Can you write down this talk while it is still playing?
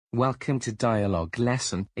Welcome to Dialogue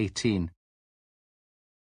Lesson 18.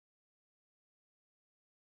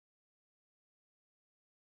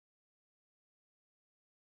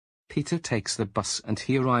 Peter takes the bus and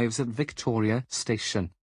he arrives at Victoria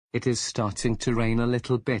Station. It is starting to rain a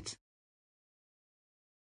little bit.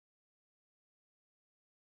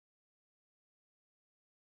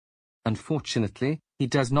 Unfortunately, he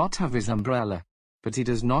does not have his umbrella, but he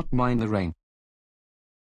does not mind the rain.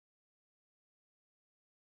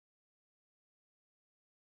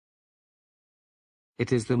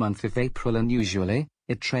 It is the month of April and usually,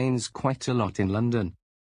 it rains quite a lot in London.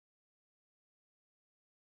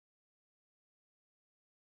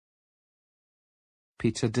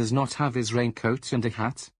 Peter does not have his raincoat and a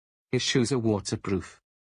hat. His shoes are waterproof.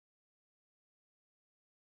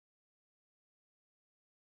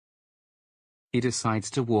 He decides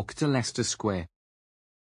to walk to Leicester Square.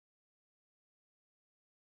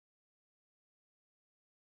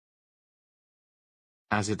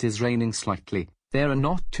 As it is raining slightly, there are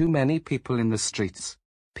not too many people in the streets.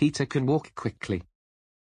 Peter can walk quickly.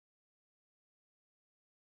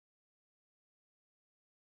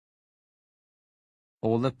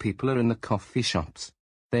 All the people are in the coffee shops.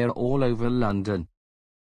 They are all over London.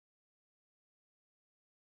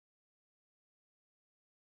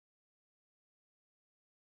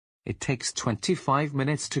 It takes 25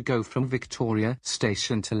 minutes to go from Victoria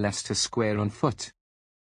Station to Leicester Square on foot.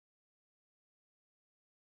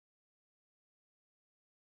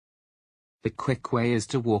 The quick way is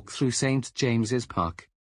to walk through St. James's Park.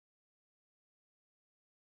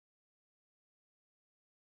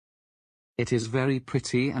 It is very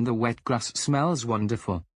pretty and the wet grass smells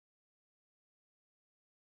wonderful.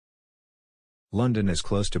 London is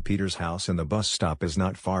close to Peter's house and the bus stop is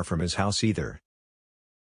not far from his house either.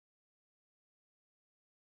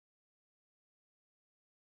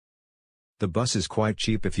 The bus is quite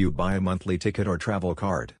cheap if you buy a monthly ticket or travel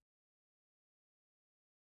card.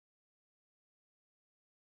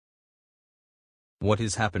 What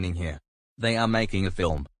is happening here? They are making a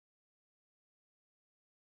film.